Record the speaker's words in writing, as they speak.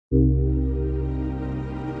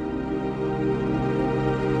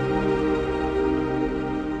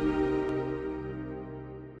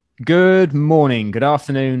Good morning, good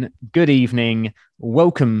afternoon, good evening.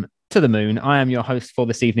 Welcome to the moon. I am your host for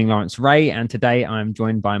this evening, Lawrence Ray, and today I'm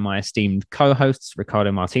joined by my esteemed co-hosts,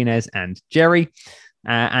 Ricardo Martinez and Jerry.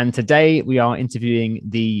 And today we are interviewing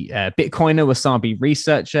the Bitcoiner, Wasabi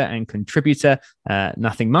researcher and contributor,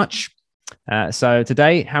 Nothingmuch. So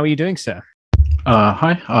today, how are you doing, sir?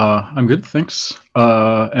 Hi, I'm good, thanks.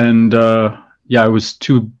 I was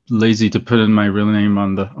too lazy to put in my real name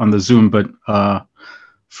on the Zoom, but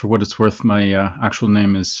for what it's worth, my actual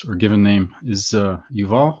name given name is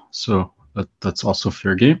Yuval, so that's also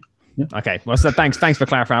fair game. Yeah. Okay, well, so thanks for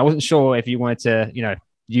clarifying. I wasn't sure if you wanted to,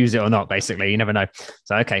 use it or not. Basically, you never know.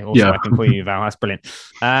 So okay, awesome. Yeah. I can call you Yuval. That's brilliant.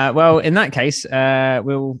 Well, in that case,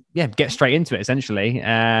 we'll get straight into it. Essentially,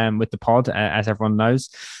 with the pod, as everyone knows.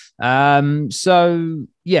 What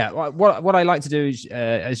I like to do is,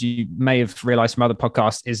 as you may have realized from other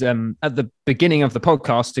podcasts, is at the beginning of the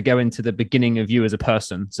podcast to go into the beginning of you as a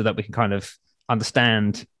person, so that we can kind of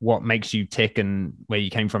understand what makes you tick and where you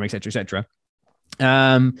came from, etc., etc.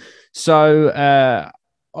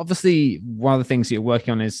 Obviously, one of the things that you're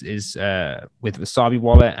working on is with Wasabi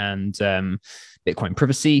wallet and Bitcoin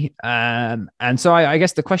privacy. And so I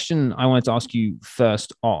guess the question I wanted to ask you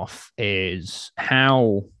first off is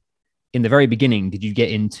how, in the very beginning, did you get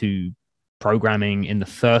into programming in the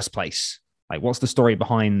first place? Like, what's the story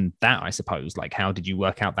behind that, I suppose? Like, how did you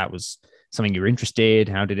work out that was something you were interested?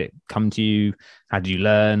 How did it come to you? How did you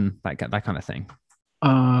learn? That kind of thing.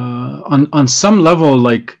 On some level,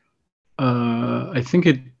 I think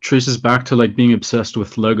it traces back to being obsessed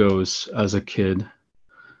with Legos as a kid.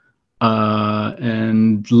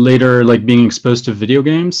 And later, being exposed to video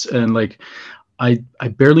games, and I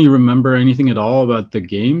barely remember anything at all about the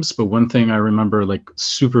games, but one thing I remember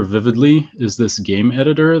super vividly is this game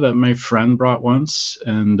editor that my friend brought once,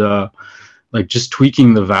 and just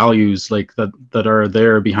tweaking the values that are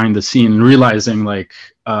there behind the scene, and realizing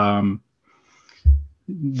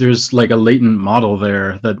there's a latent model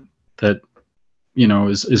there that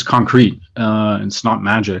is concrete. It's not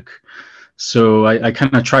magic. So I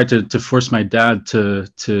kind of tried to force my dad to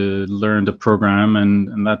learn to program,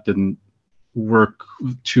 and that didn't work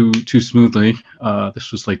too smoothly.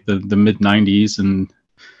 This was the mid 90s, and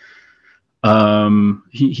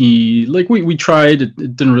we tried. It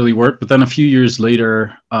didn't really work. But then a few years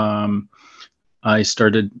later, I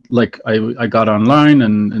started I got online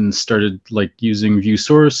and started using view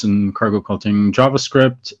source and cargo culting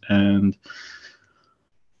JavaScript, and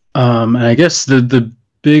I guess the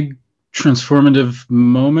big transformative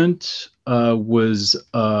moment was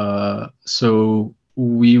so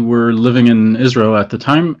we were living in Israel at the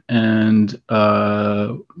time, and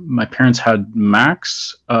my parents had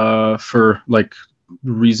Macs for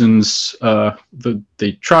reasons that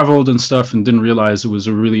they traveled and stuff, and didn't realize it was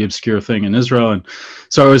a really obscure thing in Israel. And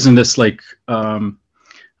so I was in this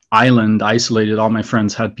island, isolated. All my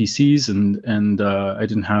friends had PCs, and I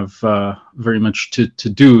didn't have very much to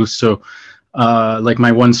do. So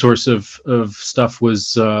my one source of stuff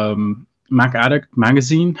was Mac Addict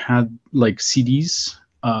magazine had CDs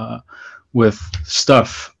with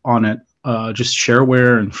stuff on it, just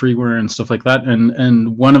shareware and freeware and stuff like that.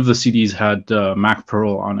 And one of the CDs had Mac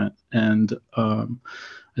Perl on it. And I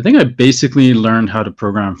think I basically learned how to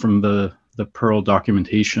program from the Perl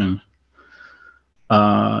documentation.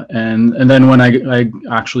 And then when I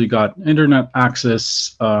actually got internet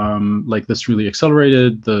access, this really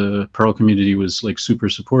accelerated. The Perl community was super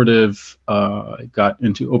supportive. I got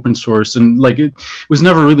into open source, and it was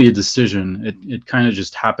never really a decision. It kind of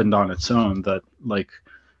just happened on its own that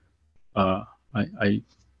I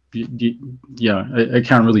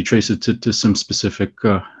can't really trace it to some specific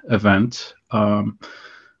event. But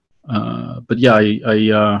yeah,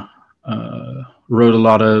 I wrote a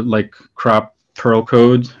lot of crap Perl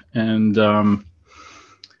code, and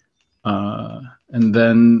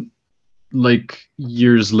then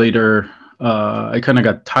years later, I kind of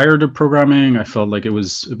got tired of programming. I felt like it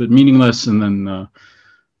was a bit meaningless, and then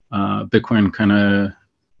Bitcoin kind of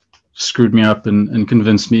screwed me up and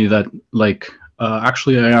convinced me that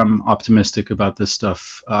actually I am optimistic about this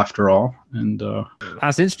stuff after all. And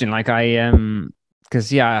that's interesting.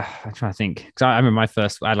 Because I'm trying to think. Because I remember I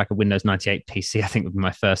had a Windows 98 PC. I think would be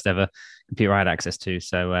my first ever computer I had access to.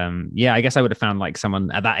 So I guess I would have found someone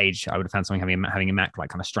at that age. I would have found someone having a Mac kind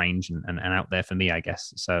of strange and out there for me, I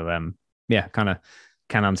guess. So kind of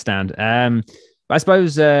can understand. But I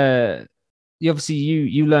suppose you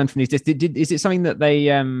learned from these. Is it something that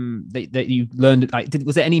that you learned?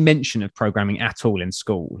 Was there any mention of programming at all in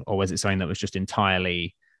school, or was it something that was just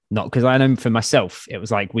entirely not because I know for myself, it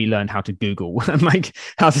was like we learned how to Google and like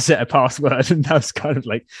how to set a password, and that was kind of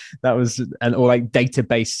like that was or like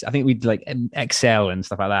database. I think we did like Excel and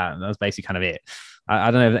stuff like that, and that was basically kind of it.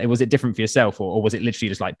 I don't know. Was it different for yourself, or was it literally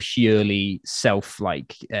just like purely self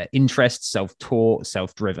interest, self taught,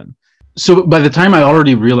 self driven? So by the time I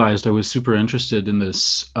already realized I was super interested in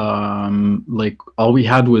this, like all we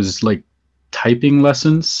had was like typing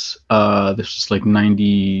lessons. This was like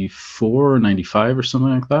 94, 95 or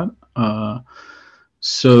something like that.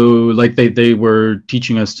 So like they were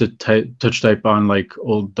teaching us to touch type on like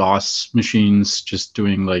old DOS machines, just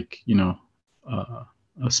doing like,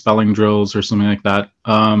 spelling drills or something like that.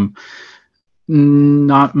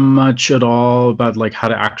 Not much at all about like how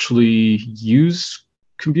to actually use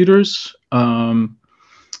computers. But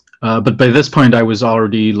by this point I was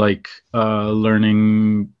already like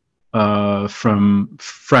learning from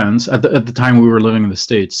friends. At the time we were living in the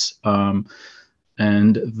States,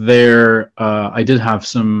 and there I did have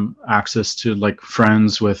some access to like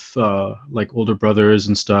friends with like older brothers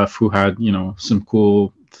and stuff who had some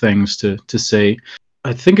cool things to say.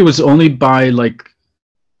 I think it was only by like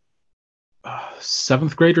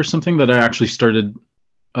 7th grade or something that I actually started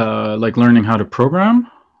like learning how to program,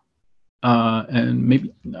 and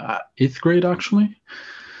maybe 8th grade actually,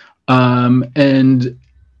 and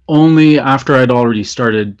only after I'd already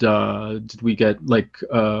started did we get like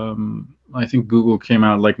I think Google came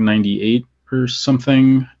out like 98 or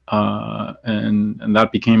something, and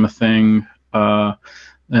that became a thing,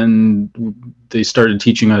 and they started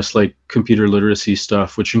teaching us like computer literacy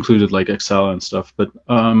stuff, which included like Excel and stuff. But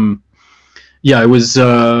yeah, it was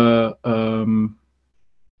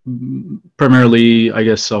primarily, I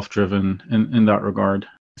guess, self-driven in that regard.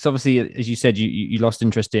 So obviously, as you said, you lost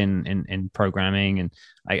interest in programming, and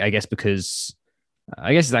I guess because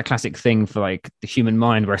I guess it's that classic thing for like the human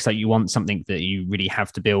mind, where it's like you want something that you really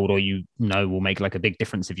have to build, or will make like a big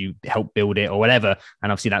difference if you help build it or whatever,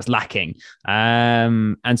 and obviously that's lacking.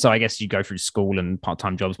 And so I guess you go through school and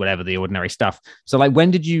part-time jobs, whatever, the ordinary stuff. So like,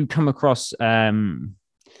 when did you come across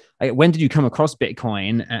Bitcoin?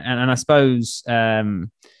 And I suppose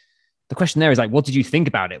the question there is like, what did you think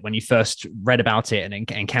about it when you first read about it and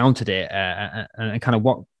encountered it, and kind of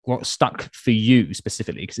what stuck for you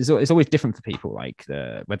specifically? Because it's always different for people, like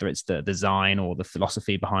whether it's the design or the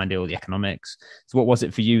philosophy behind it or the economics. So what was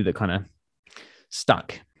it for you that kind of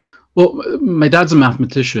stuck? Well, my dad's a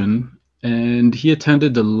mathematician, and he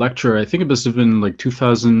attended a lecture, I think it must have been like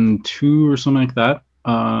 2002 or something like that,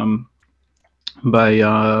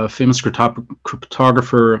 by famous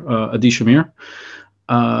cryptographer Adi Shamir.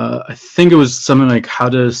 I think it was something like how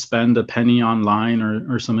to spend a penny online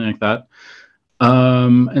or something like that.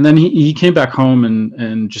 And then he came back home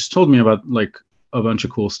and just told me about like a bunch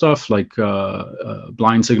of cool stuff, like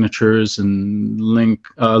blind signatures and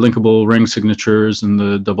linkable ring signatures and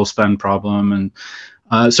the double spend problem.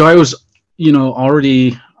 And so I was,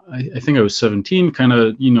 already, I think I was 17, kind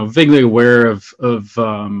of, vaguely aware of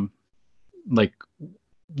like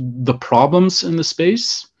the problems in the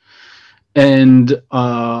space, and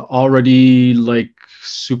already like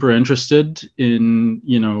super interested in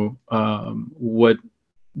what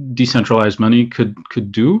decentralized money could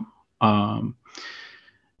do, and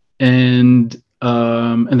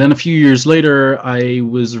then a few years later I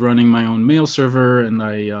was running my own mail server, and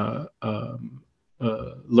I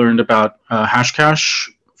learned about Hashcash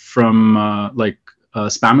from like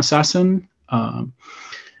Spam Assassin.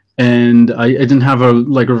 And I didn't have a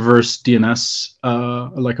reverse DNS,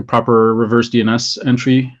 like a proper reverse DNS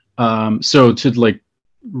entry. So to like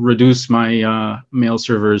reduce my mail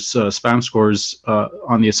server's spam scores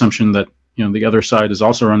on the assumption that the other side is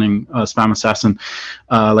also running Spam Assassin,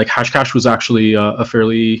 like Hashcash was actually a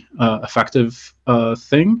fairly effective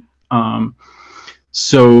thing.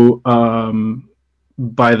 So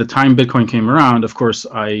by the time Bitcoin came around, of course,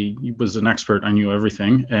 I was an expert. I knew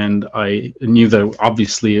everything, and I knew that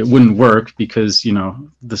obviously it wouldn't work because,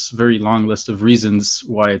 this very long list of reasons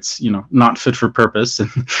why it's, not fit for purpose.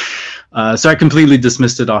 So I completely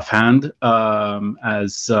dismissed it offhand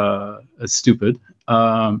as stupid.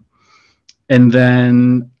 And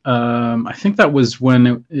then I think that was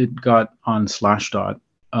when it got on Slashdot.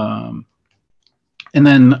 And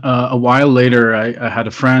then a while later, I had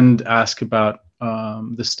a friend ask about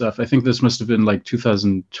this stuff. I think this must have been like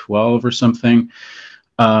 2012 or something,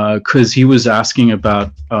 because he was asking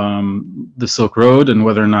about the Silk Road and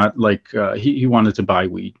whether or not like he wanted to buy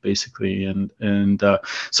weed basically, and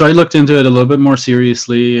so I looked into it a little bit more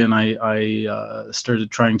seriously, and I started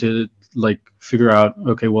trying to like figure out,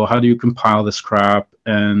 okay, well, how do you compile this crap,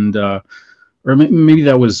 and or maybe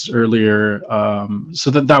that was earlier.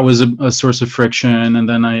 So that was a source of friction. And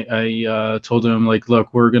then I told him, like,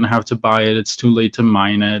 look, we're going to have to buy it. It's too late to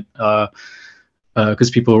mine it.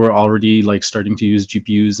 Because people were already like starting to use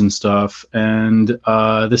GPUs and stuff, and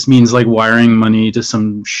this means like wiring money to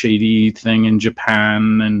some shady thing in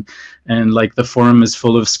Japan, and like the forum is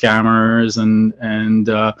full of scammers, and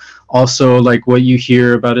also like what you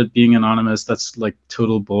hear about it being anonymous, that's like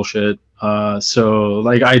total bullshit. So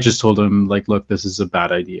like I just told him, like, look, this is a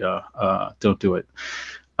bad idea. Don't do it.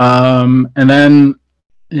 And then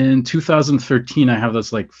in 2013, I have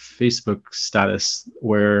this like Facebook status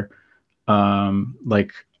where the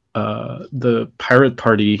Pirate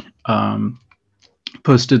Party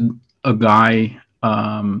posted a guy,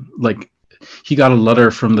 like he got a letter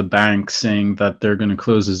from the bank saying that they're going to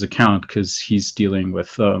close his account because he's dealing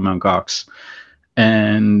with Mt. Gox,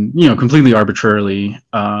 and completely arbitrarily.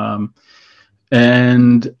 And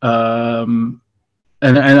I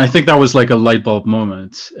think that was like a light bulb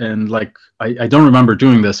moment. And like I don't remember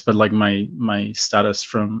doing this, but like my status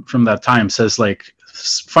from that time says like,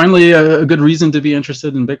 finally a good reason to be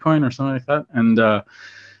interested in Bitcoin or something like that. And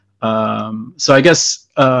so I guess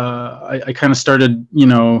I kind of started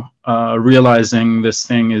realizing this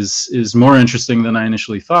thing is more interesting than I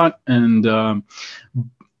initially thought. And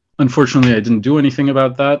unfortunately I didn't do anything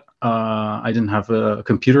about that. I didn't have a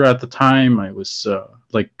computer at the time. I was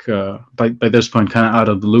by this point kind of out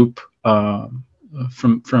of the loop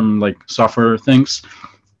from like software things.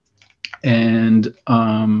 And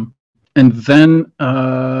then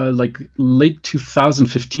like late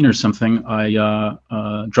 2015 or something, I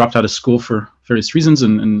dropped out of school for various reasons,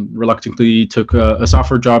 and reluctantly took a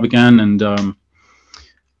software job again. And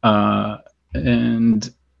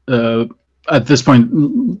at this point,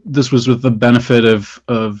 this was with the benefit of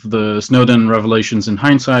the Snowden revelations in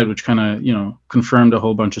hindsight, which kind of confirmed a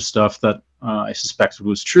whole bunch of stuff that I suspected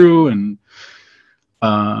was true, and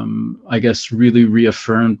I guess really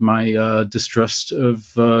reaffirmed my distrust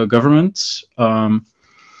of government. And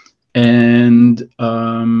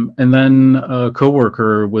then a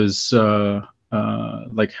coworker was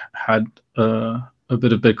like had a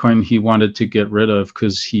bit of Bitcoin he wanted to get rid of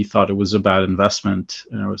because he thought it was a bad investment.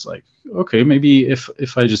 And I was like, okay, maybe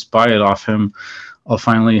if I just buy it off him, I'll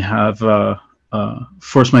finally have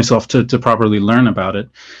force myself to properly learn about it.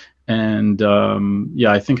 And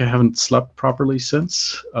yeah, I think I haven't slept properly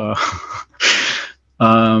since.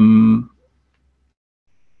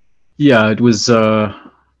 Yeah, it was,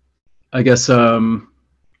 I guess,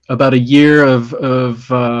 about a year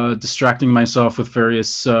of distracting myself with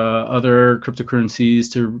various other cryptocurrencies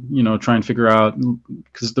to try and figure out,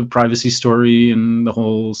 because the privacy story and the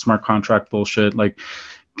whole smart contract bullshit, like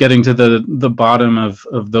getting to the bottom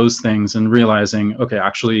of those things and realizing, okay,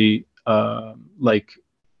 actually, like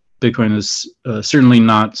Bitcoin is certainly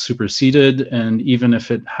not superseded, and even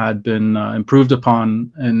if it had been improved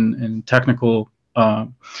upon in technical,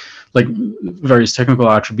 like various technical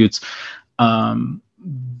attributes,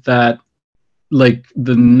 that like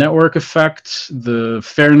the network effect, the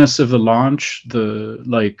fairness of the launch, the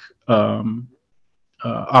like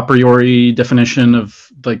a priori definition of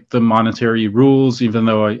like the monetary rules, even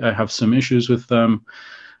though I have some issues with them,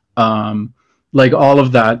 like all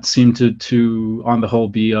of that seemed to on the whole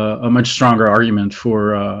be a much stronger argument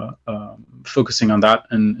for focusing on that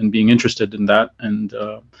and being interested in that. And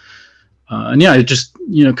yeah, it just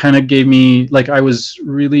kind of gave me, like, I was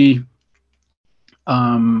really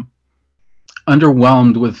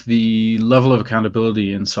underwhelmed with the level of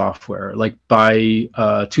accountability in software. Like by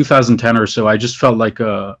 2010 or so, I just felt like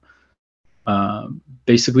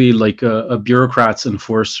basically like a bureaucrat's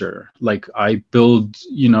enforcer. Like I build,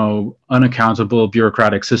 unaccountable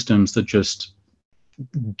bureaucratic systems that just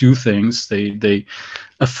do things. They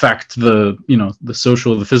affect the, the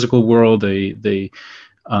social, the physical world. They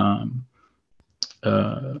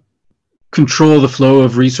control the flow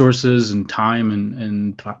of resources and time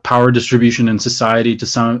and power distribution in society to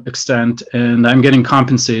some extent. And I'm getting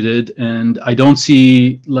compensated, and I don't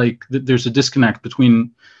see like there's a disconnect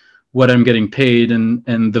between what I'm getting paid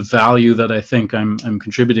and the value that I think I'm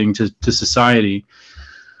contributing to society.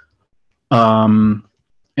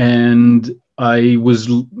 And I was,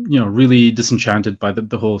 really disenchanted by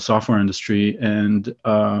the whole software industry. And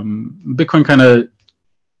Bitcoin kind of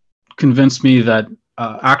convinced me that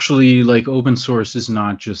actually, like, open source is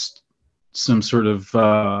not just some sort of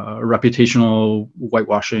reputational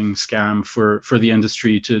whitewashing scam for the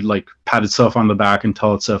industry to like pat itself on the back and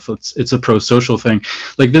tell itself it's a pro-social thing.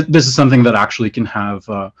 Like this is something that actually can have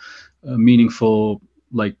a meaningful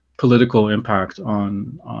like political impact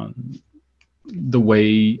on the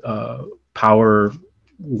way power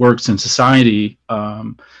works in society,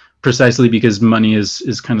 precisely because money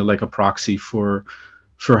is kind of like a proxy for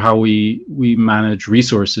how we manage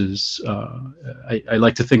resources. I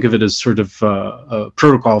like to think of it as sort of a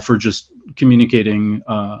protocol for just communicating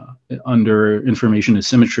under information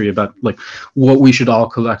asymmetry about like what we should all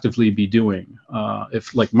collectively be doing.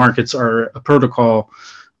 If like markets are a protocol,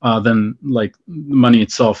 then like money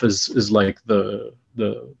itself is like the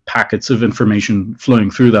packets of information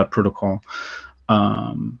flowing through that protocol.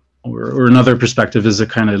 Or another perspective is a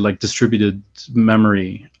kind of like distributed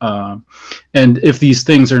memory. And if these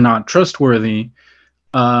things are not trustworthy,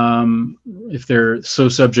 if they're so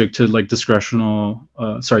subject to like discretionary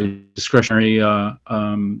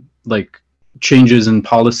like changes in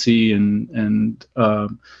policy, and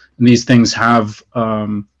these things have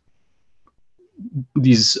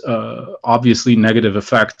these obviously negative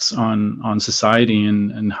effects on society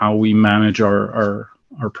and how we manage our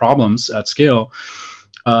problems at scale,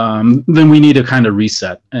 then we need a kind of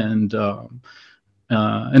reset. And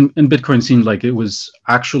Bitcoin seemed like it was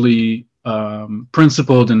actually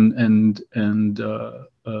principled and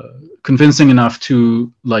convincing enough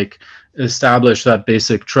to like establish that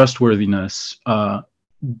basic trustworthiness,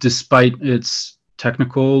 despite its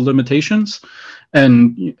technical limitations.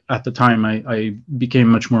 And at the time, I became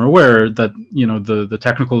much more aware that, you know, the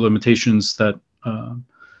technical limitations that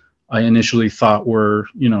I initially thought were,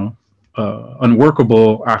 you know,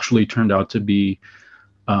 unworkable actually turned out to be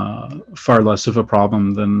far less of a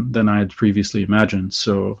problem than I had previously imagined.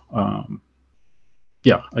 So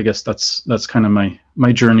yeah, I guess that's kind of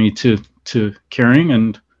my journey to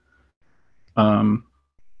caring,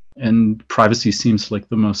 and privacy seems like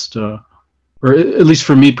the most, or at least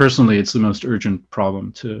for me personally, it's the most urgent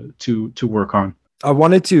problem to work on. I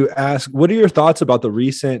wanted to ask, what are your thoughts about the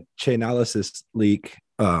recent Chainalysis leak,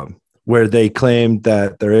 where they claimed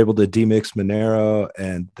that they're able to demix Monero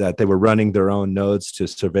and that they were running their own nodes to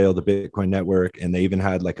surveil the Bitcoin network, and they even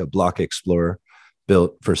had like a block explorer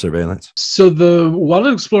built for surveillance? So the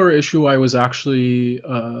Wallet Explorer issue, I was actually,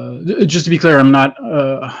 just to be clear, I'm not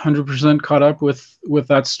 100% caught up with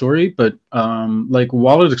that story, but like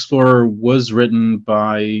Wallet Explorer was written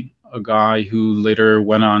by a guy who later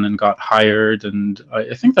went on and got hired, and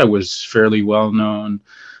I think that was fairly well known.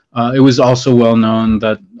 It was also well known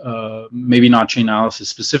that maybe not Chainalysis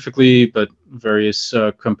specifically, but various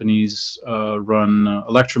companies run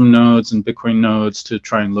Electrum nodes and Bitcoin nodes to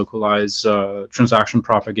try and localize transaction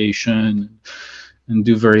propagation and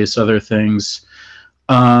do various other things.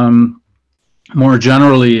 More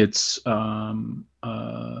generally, it's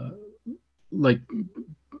like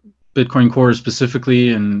Bitcoin Core specifically,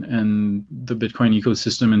 and the Bitcoin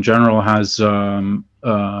ecosystem in general has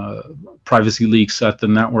privacy leaks at the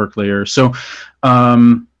network layer. So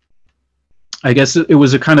I guess it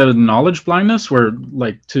was a kind of knowledge blindness where,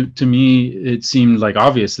 like, to me, it seemed like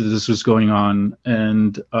obvious that this was going on.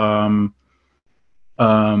 And I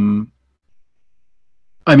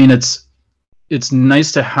mean, it's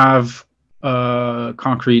nice to have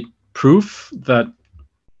concrete proof that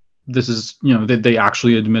this is, you know, that they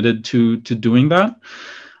actually admitted to doing that.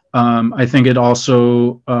 I think it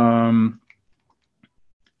also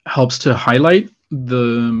helps to highlight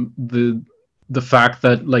the fact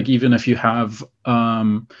that, like, even if you have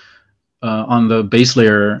on the base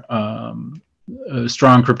layer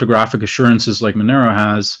strong cryptographic assurances like Monero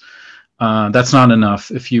has, that's not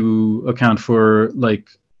enough if you account for like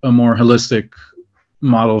a more holistic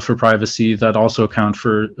model for privacy that also account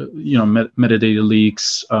for, you know, metadata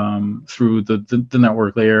leaks through the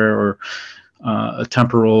network layer, or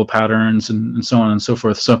temporal patterns and so on and so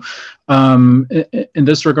forth. So in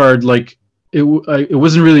this regard, like, it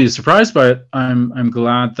wasn't really a surprise, but I'm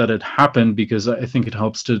glad that it happened, because I think it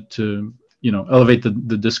helps to you know, elevate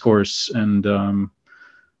the discourse. And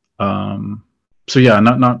so yeah,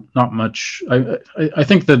 not much. I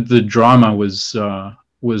think that the drama was a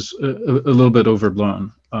little bit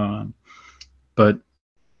overblown, but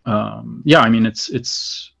yeah, I mean, it's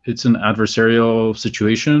an adversarial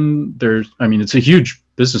situation. I mean, it's a huge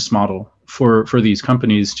business model for these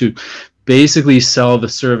companies to basically sell the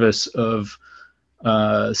service of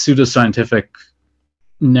pseudoscientific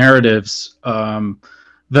narratives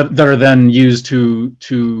that are then used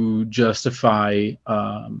to justify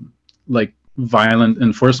like violent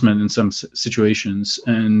enforcement in some situations.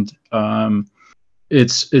 And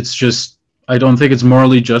it's just, I don't think it's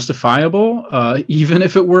morally justifiable, even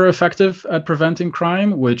if it were effective at preventing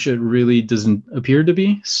crime, which it really doesn't appear to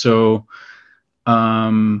be. So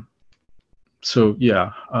so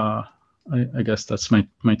yeah, I guess that's my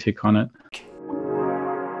take on it.